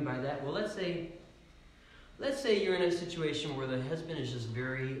what I mean by that, well, let's say you're in a situation where the husband is just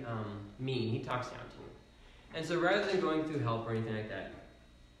very mean. He talks down to you. And so rather than going through help or anything like that,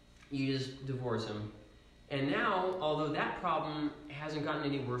 you just divorce him. And now, although that problem hasn't gotten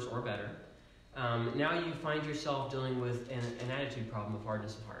any worse or better, now you find yourself dealing with an attitude problem of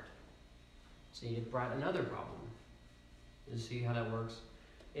hardness of heart. See, it brought another problem. You see how that works?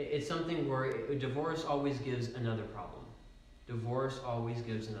 It's something where a divorce always gives another problem. Divorce always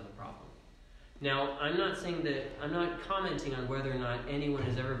gives another problem. Now, I'm not commenting on whether or not anyone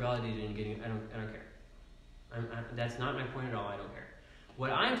is ever validated in getting, I don't care. That's not my point at all, I don't care.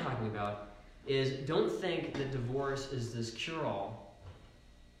 What I'm talking about is, don't think that divorce is this cure-all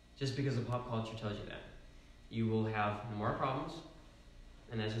just because the pop culture tells you that. You will have more problems,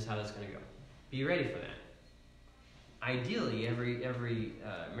 and that's just how that's going to go. Be ready for that. Ideally, every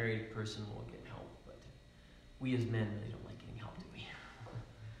married person will get help, but we as men really don't like getting help, do we?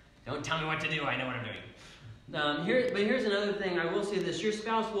 Don't tell me what to do, I know what I'm doing. But here's another thing, I will say this, your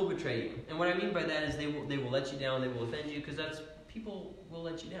spouse will betray you. And what I mean by that is they will let you down, they will offend you, because people will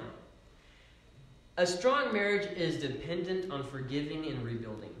let you down. A strong marriage is dependent on forgiving and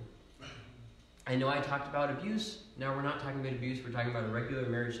rebuilding. I know I talked about abuse, now we're not talking about abuse, we're talking about a regular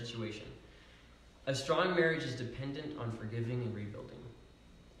marriage situation. A strong marriage is dependent on forgiving and rebuilding.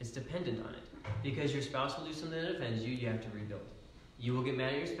 It's dependent on it. Because your spouse will do something that offends you, you have to rebuild. You will get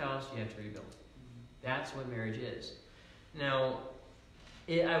mad at your spouse, you have to rebuild. That's what marriage is. Now,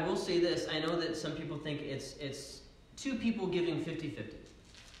 I will say this, I know that some people think it's two people giving 50-50.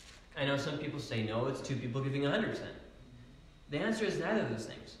 I know some people say, no, it's two people giving 100%. The answer is neither of those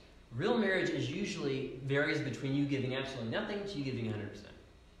things. Real marriage usually varies between you giving absolutely nothing to you giving 100%.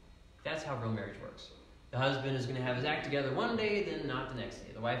 That's how real marriage works. The husband is going to have his act together one day, then not the next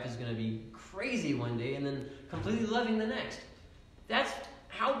day. The wife is going to be crazy one day, and then completely loving the next. That's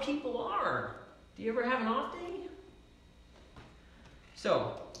how people are. Do you ever have an off day?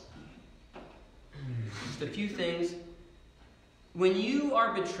 So, just a few things. When you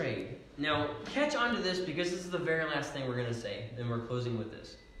are betrayed, now catch on to this because this is the very last thing we're going to say, then we're closing with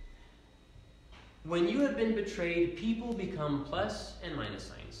this. When you have been betrayed, people become plus and minus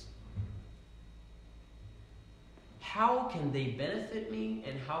signs. How can they benefit me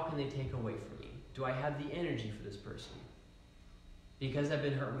and how can they take away from me? Do I have the energy for this person? Because I've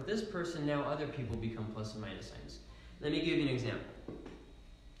been hurt with this person, now other people become plus and minus signs. Let me give you an example.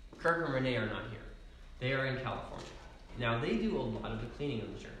 Kirk and Renee are not here. They are in California. Now, they do a lot of the cleaning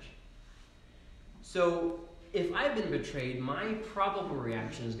of the church. So, if I've been betrayed, my probable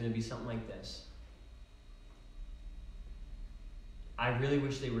reaction is going to be something like this. I really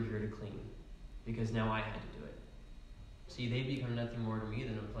wish they were here to clean, because now I had to do it. See, they become nothing more to me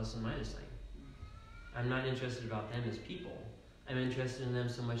than a plus and minus sign. I'm not interested about them as people. I'm interested in them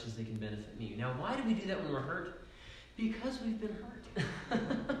so much as they can benefit me. Now, why do we do that when we're hurt? Because we've been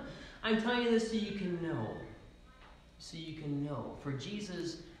hurt. I'm telling you this so you can know. So you can know. For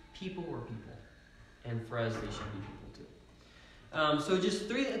Jesus, people were people. And for us, they should be people too. So just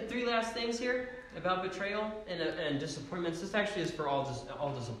three last things here about betrayal and disappointments. This actually is for all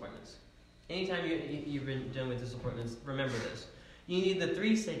disappointments. Anytime you've been dealing with disappointments, remember this. You need the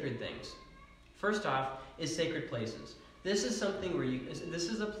 3 sacred things. First off is sacred places. This is something where this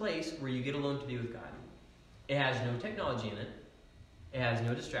is a place where you get alone to be with God. It has no technology in it. It has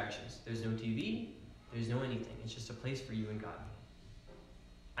no distractions. There's no TV. There's no anything. It's just a place for you and God.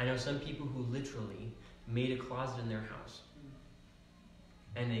 I know some people who literally made a closet in their house.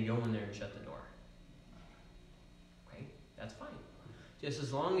 And they go in there and shut the door. Okay? That's fine. Just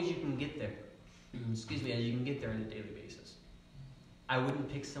as long as you can get there. Excuse me, as you can get there on a daily basis. I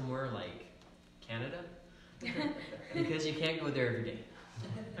wouldn't pick somewhere like Canada. Because you can't go there every day.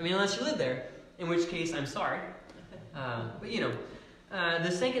 I mean, unless you live there. In which case, I'm sorry. But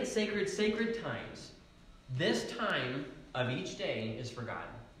the second sacred times. This time of each day is for God.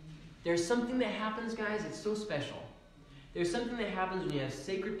 There's something that happens, guys, it's so special. There's something that happens when you have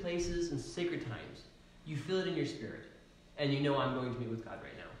sacred places and sacred times. You feel it in your spirit. And you know, I'm going to meet with God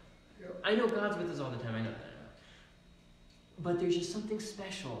right now. Yep. I know God's with us all the time, I know that. But there's just something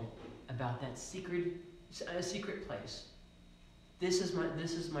special about that secret place. This is my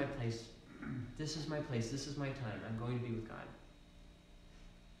place. This is my place. This is my time. I'm going to be with God.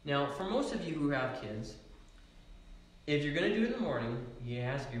 Now, for most of you who have kids, if you're going to do it in the morning, it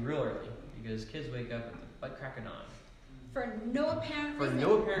has to be real early because kids wake up at the butt crack of dawn. For no apparent reason. For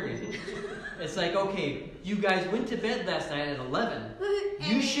no apparent reason. It's like, okay, you guys went to bed last night at 11.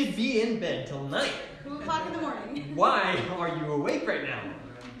 You should be in bed till 9. 2 o'clock in the morning. Why are you awake right now?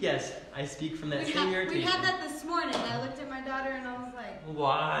 Yes, I speak from that same irritation. We had that this morning. I looked at my daughter and I was like,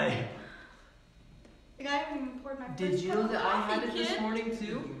 why? The guy haven't even poured my first Did you know that I had it kid? this morning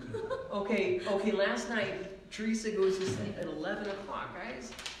too? Okay, last night, Teresa goes to sleep at 11 o'clock,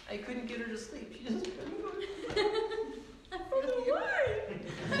 guys. I couldn't get her to sleep. She just couldn't go to sleep. I don't know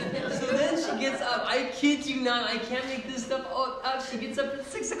why. So then she gets up. I kid you not. I can't make this stuff up. She gets up at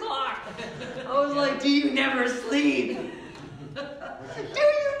 6 o'clock. I was like, do you never sleep? Do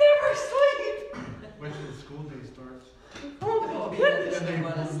you never sleep? Wait till the school day starts. Oh, goodness. And they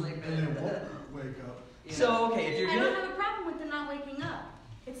won't wake up. So, okay, if you're I gonna... don't have a problem with them not waking up.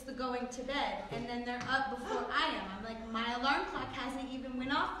 It's the going to bed, and then they're up before I am. I'm like, my alarm clock hasn't even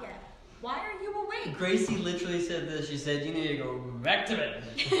went off yet. Why are you awake? Gracie literally said this. She said, you need to go back to bed.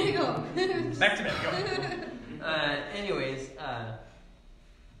 Go. Back to bed, go. Anyways,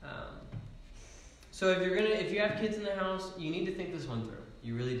 so if you have kids in the house, you need to think this one through.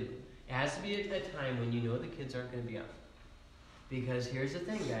 You really do. It has to be a time when you know the kids aren't going to be up. Because here's the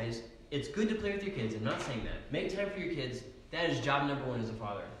thing, guys. It's good to play with your kids. I'm not saying that. Make time for your kids. That is job number 1 as a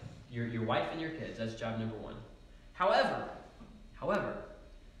father. Your wife and your kids. That's job number 1. However,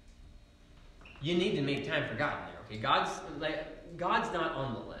 you need to make time for God in there. Okay, God's not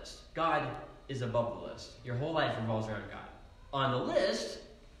on the list. God is above the list. Your whole life revolves around God. On the list,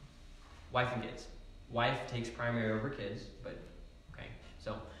 wife and kids. Wife takes primary over kids, but okay.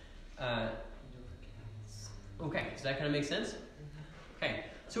 So, okay, does that kind of make sense? Okay.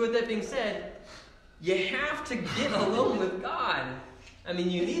 So with that being said, you have to get alone with God. I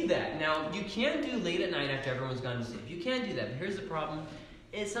mean, you need that. Now, you can do late at night after everyone's gone to sleep. You can do that, but here's the problem.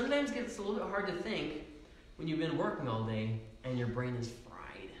 It sometimes gets a little bit hard to think when you've been working all day and your brain is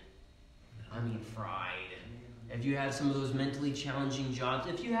fried. I mean, fried. If you have some of those mentally challenging jobs,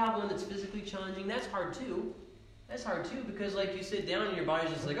 if you have one that's physically challenging, that's hard too. That's hard too because, like, you sit down and your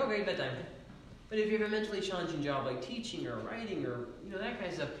body's just like, okay, bedtime. But if you have a mentally challenging job like teaching or writing or that kind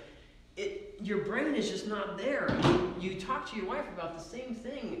of stuff, your brain is just not there. You talk to your wife about the same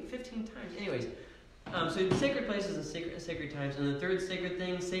thing 15 times. Anyways, so sacred places and sacred times. And the third sacred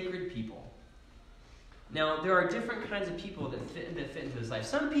thing, sacred people. Now, there are different kinds of people that fit into this life.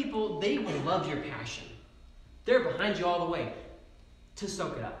 Some people, they will love your passion. They're behind you all the way to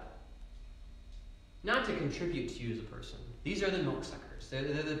soak it up. Not to contribute to you as a person. These are the milk suckers. They're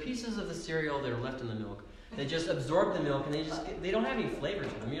the pieces of the cereal that are left in the milk. They just absorb the milk and they don't have any flavor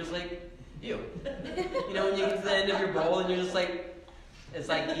to them. You're just like, ew. When you get to the end of your bowl and you're just like, it's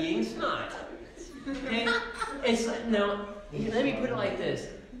like eating snot. Okay? Now, let me put it like this.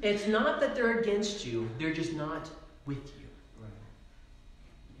 It's not that they're against you. They're just not with you.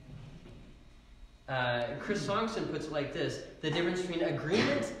 Chris Songson puts it like this. The difference between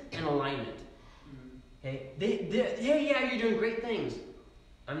agreement and alignment. Okay? Yeah, you're doing great things.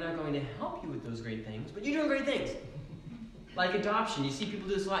 I'm not going to help you with those great things, but you're doing great things. Like adoption. You see people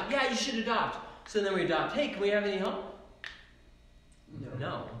do this a lot. Yeah, you should adopt. So then we adopt. Hey, can we have any help?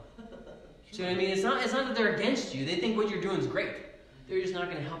 No. See what I mean? It's not that they're against you. They think what you're doing is great. They're just not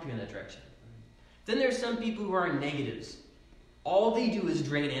going to help you in that direction. Then there's some people who are negatives. All they do is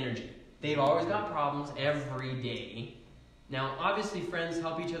drain energy. They've always got problems every day. Now, obviously, friends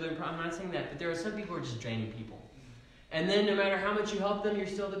help each other. I'm not saying that, but there are some people who are just draining people. And then no matter how much you help them, you're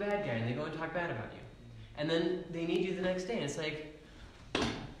still the bad guy, and they go and talk bad about you. And then they need you the next day, and it's like,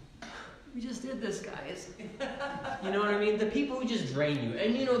 we just did this, guys. You know what I mean? The people who just drain you.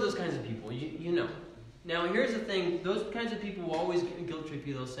 And you know those kinds of people. You know. Now, here's the thing. Those kinds of people will always guilt trip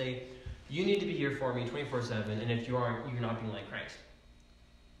you. They'll say, you need to be here for me 24/7, and if you aren't, you're not being like Christ.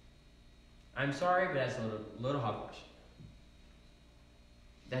 I'm sorry, but that's a load of hogwash.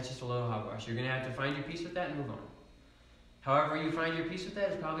 That's just a load of hogwash. You're going to have to find your peace with that and move on. However you find your peace with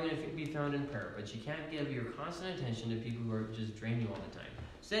that is probably going to be found in prayer, but you can't give your constant attention to people who are just draining you all the time.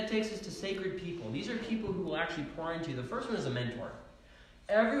 So that takes us to sacred people. These are people who will actually pour into you. The first one is a mentor.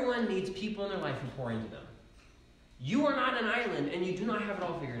 Everyone needs people in their life who pour into them. You are not an island, and you do not have it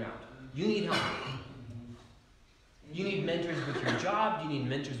all figured out. You need help. You need mentors with your job. You need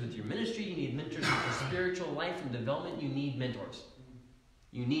mentors with your ministry. You need mentors with your spiritual life and development. You need mentors.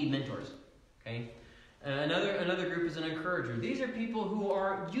 You need mentors. Okay? Another group is an encourager. These are people who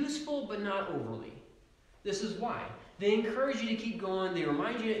are useful but not overly. This is why. They encourage you to keep going. They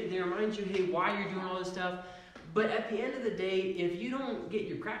remind you, hey, why you're doing all this stuff. But at the end of the day, if you don't get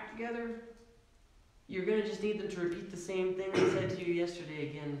your crap together, you're going to just need them to repeat the same thing they said to you yesterday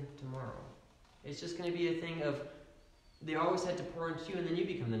again tomorrow. It's just going to be a thing of they always had to pour into you, and then you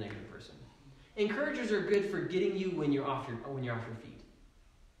become the negative person. Encouragers are good for getting you when you're off your feet.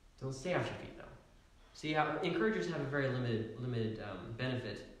 Don't stay off your feet, though. See how encouragers have a very limited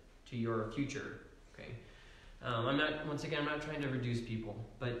benefit to your future. Okay, I'm not trying to reduce people,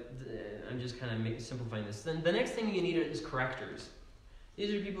 but I'm just kind of simplifying this. Then the next thing you need is correctors.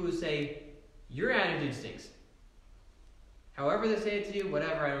 These are people who say your attitude stinks. However they say it to you,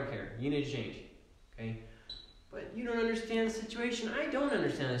 whatever, I don't care. You need to change. Okay. But you don't understand the situation. I don't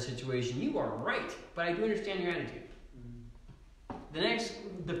understand the situation. You are right, but I do understand your attitude. The next,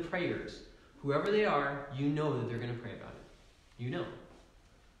 the prayers. Whoever they are, you know that they're going to pray about it. You know.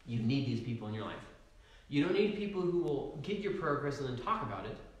 You need these people in your life. You don't need people who will get your prayer request and then talk about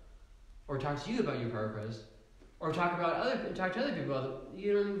it, or talk to you about your prayer request, or talk to other people about it.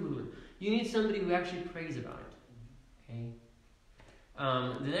 You need somebody who actually prays about it. Okay.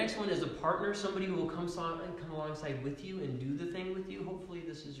 The next one is a partner, somebody who will come alongside with you and do the thing with you. Hopefully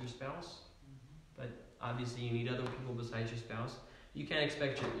this is your spouse, but obviously you need other people besides your spouse. You can't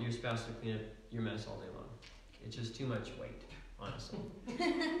expect your spouse to clean up your mess all day long. It's just too much weight, honestly.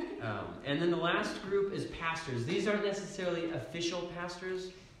 And then the last group is pastors. These aren't necessarily official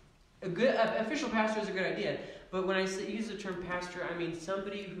pastors. Official pastor is a good idea, but when I use the term pastor, I mean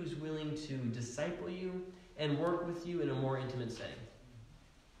somebody who's willing to disciple you and work with you in a more intimate setting.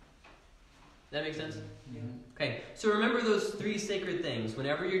 That make sense? Yeah. Okay, so remember those 3 sacred things.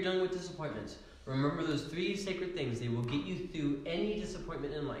 Whenever you're done with disappointments, remember those 3 sacred things. They will get you through any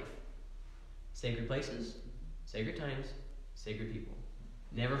disappointment in life. Sacred places, sacred times, sacred people.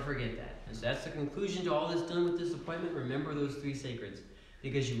 Never forget that. And so that's the conclusion to all this done with disappointment. Remember those 3 sacreds.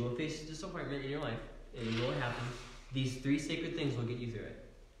 Because you will face disappointment in your life. It will happen. These 3 sacred things will get you through it.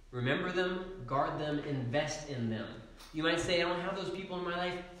 Remember them, guard them, invest in them. You might say, I don't have those people in my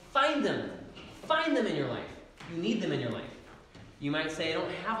life. Find them. Find them in your life. You need them in your life. You might say, I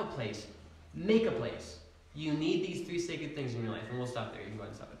don't have a place. Make a place. You need these 3 sacred things in your life. And we'll stop there. You can go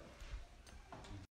ahead and stop it.